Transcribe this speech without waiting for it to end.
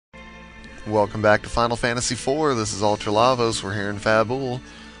Welcome back to Final Fantasy IV. This is Ultra Lavos. We're here in Fabul,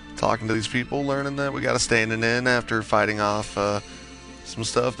 talking to these people, learning that we gotta stay in an inn after fighting off some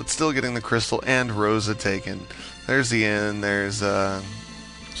stuff, but still getting the crystal and Rosa taken. There's the inn, there's some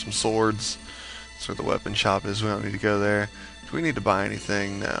swords. That's where the weapon shop is. We don't need to go there. Do we need to buy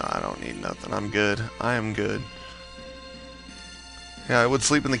anything? No, I don't need nothing. I'm good. I am good. Yeah, I would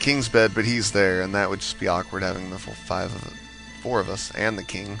sleep in the king's bed, but he's there, and that would just be awkward having the full four of us, and the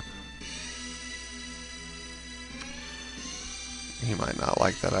king. He might not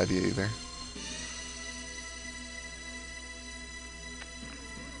like that idea either.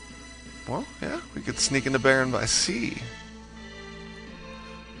 Well, yeah, we could sneak into Baron by sea.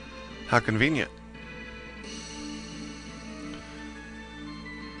 How convenient.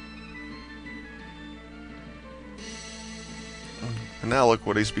 And now look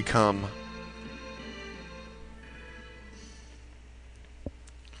what he's become.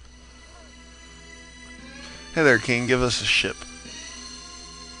 Hey there, King, give us a ship.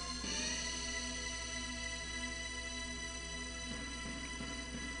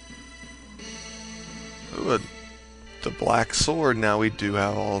 Ooh, the black sword. Now we do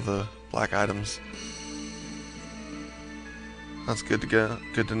have all the black items. That's good to go.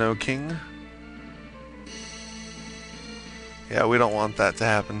 Good to know, King. Yeah, we don't want that to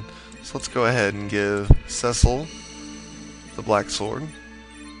happen. So let's go ahead and give Cecil the black sword.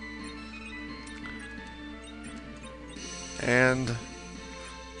 And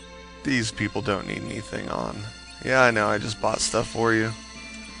these people don't need anything on. Yeah, I know, I just bought stuff for you.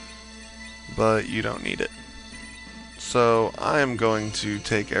 But you don't need it. So I am going to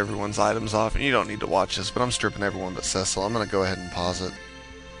take everyone's items off, and you don't need to watch this, but I'm stripping everyone but Cecil. I'm going to go ahead and pause it.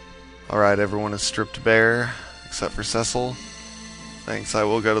 Alright, everyone is stripped bare, except for Cecil. Thanks, I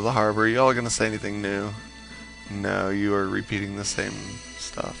will go to the harbor. Y'all going to say anything new? No, you are repeating the same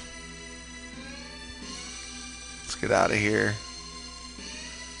stuff. Let's get out of here.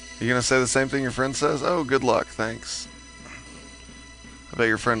 You going to say the same thing your friend says? Oh, good luck, thanks. I bet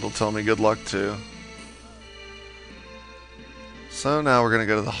your friend will tell me good luck too. So now we're going to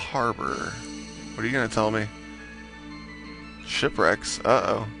go to the harbor. What are you going to tell me? Shipwrecks?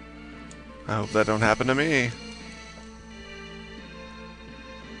 Uh-oh. I hope that don't happen to me.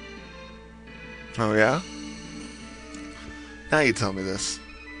 Oh yeah? Now you tell me this.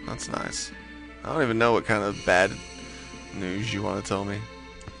 That's nice. I don't even know what kind of bad news you want to tell me.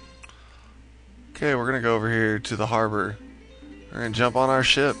 Okay, we're going to go over here to the harbor. We're going to jump on our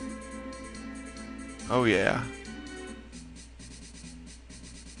ship. Oh yeah.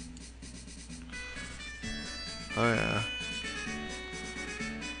 Oh yeah.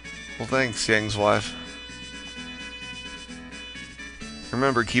 Well, thanks, Yang's wife.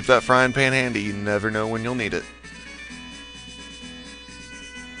 Remember, keep that frying pan handy. You never know when you'll need it.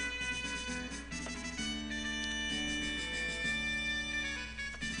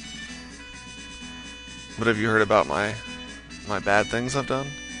 But have you heard about my bad things I've done?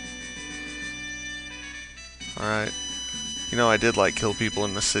 Alright. You know, I did like kill people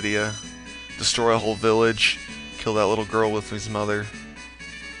in Mysidia. Destroy a whole village. Kill that little girl with his mother.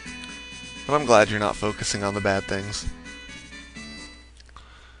 But I'm glad you're not focusing on the bad things.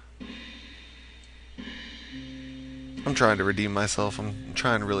 I'm trying to redeem myself. I'm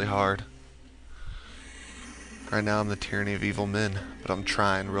trying really hard. Right now I'm the tyranny of evil men, but I'm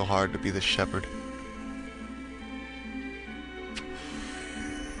trying real hard to be the shepherd.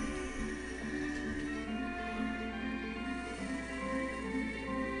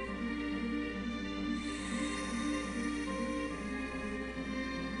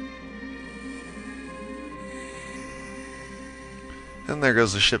 And there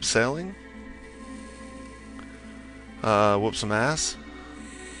goes the ship sailing. Whoop some ass.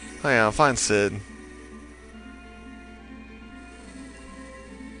 Oh yeah, I'll find Sid.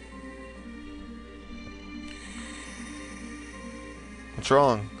 What's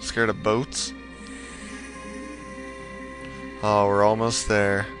wrong? Scared of boats? Oh, we're almost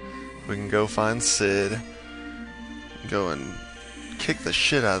there. We can go find Sid. Go and kick the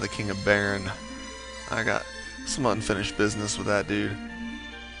shit out of the King of Baron. I got some unfinished business with that dude.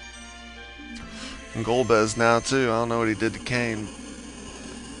 And Golbez now too. I don't know what he did to Kain.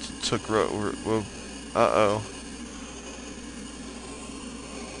 Uh-oh.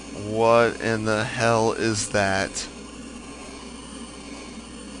 What in the hell is that?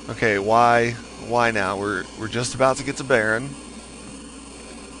 Okay, why now? We're just about to get to Baron.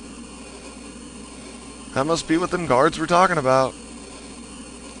 That must be what them guards were talking about.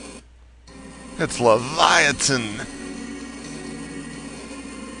 It's Leviathan.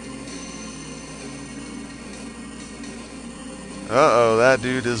 Uh-oh, that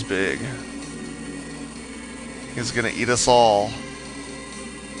dude is big. He's gonna eat us all.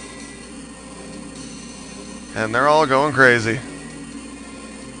 And they're all going crazy.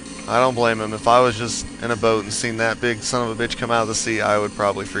 I don't blame him. If I was just in a boat and seen that big son of a bitch come out of the sea, I would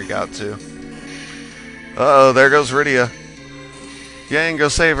probably freak out too. Uh-oh, there goes Rydia. Yang, go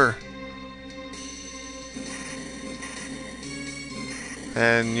save her.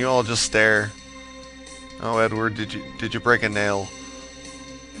 And you all just stare. Oh, Edward, did you break a nail?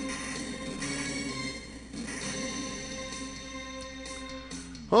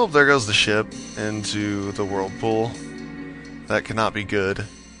 Well, there goes the ship into the whirlpool. That cannot be good.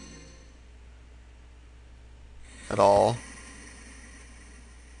 At all.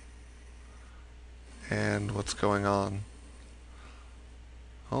 And what's going on?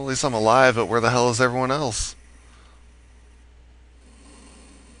 Well, at least I'm alive, but where the hell is everyone else?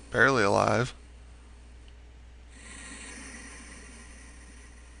 Barely alive.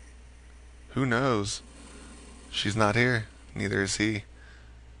 Who knows? She's not here. Neither is he.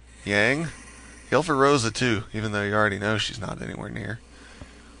 Yang? Hail for Rosa too, even though you already know she's not anywhere near.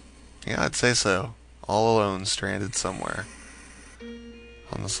 Yeah, I'd say so. All alone, stranded somewhere.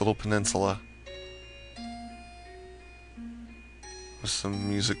 On this little peninsula. With some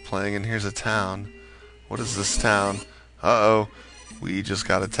music playing, and here's a town. What is this town? Uh-oh. We just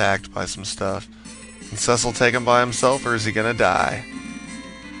got attacked by some stuff. Can Cecil take him by himself, or is he gonna die?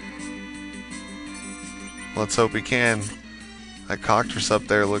 Let's hope he can. That cockatrice up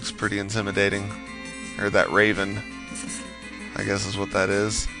there looks pretty intimidating. Or that raven, I guess is what that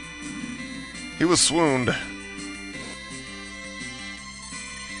is. He was swooned.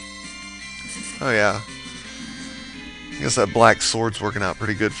 Oh yeah. I guess that black sword's working out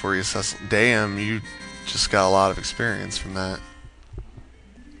pretty good for you, Cecil. Damn, you just got a lot of experience from that.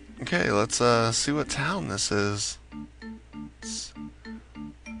 Okay, let's see what town this is.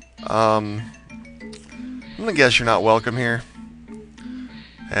 I'm gonna guess you're not welcome here.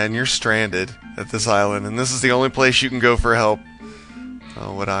 And you're stranded at this island, and this is the only place you can go for help.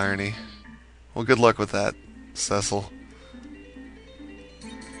 Oh, what irony. Well, good luck with that, Cecil.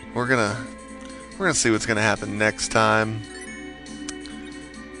 We're gonna see what's gonna happen next time.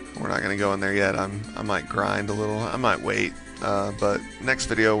 We're not gonna go in there yet. I might grind a little. I might wait. But next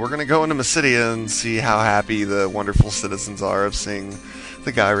video, we're gonna go into Mysidia and see how happy the wonderful citizens are of seeing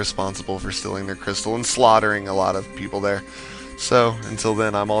the guy responsible for stealing their crystal and slaughtering a lot of people there. So, until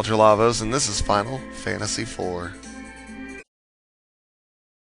then, I'm Ultralavos, and this is Final Fantasy IV.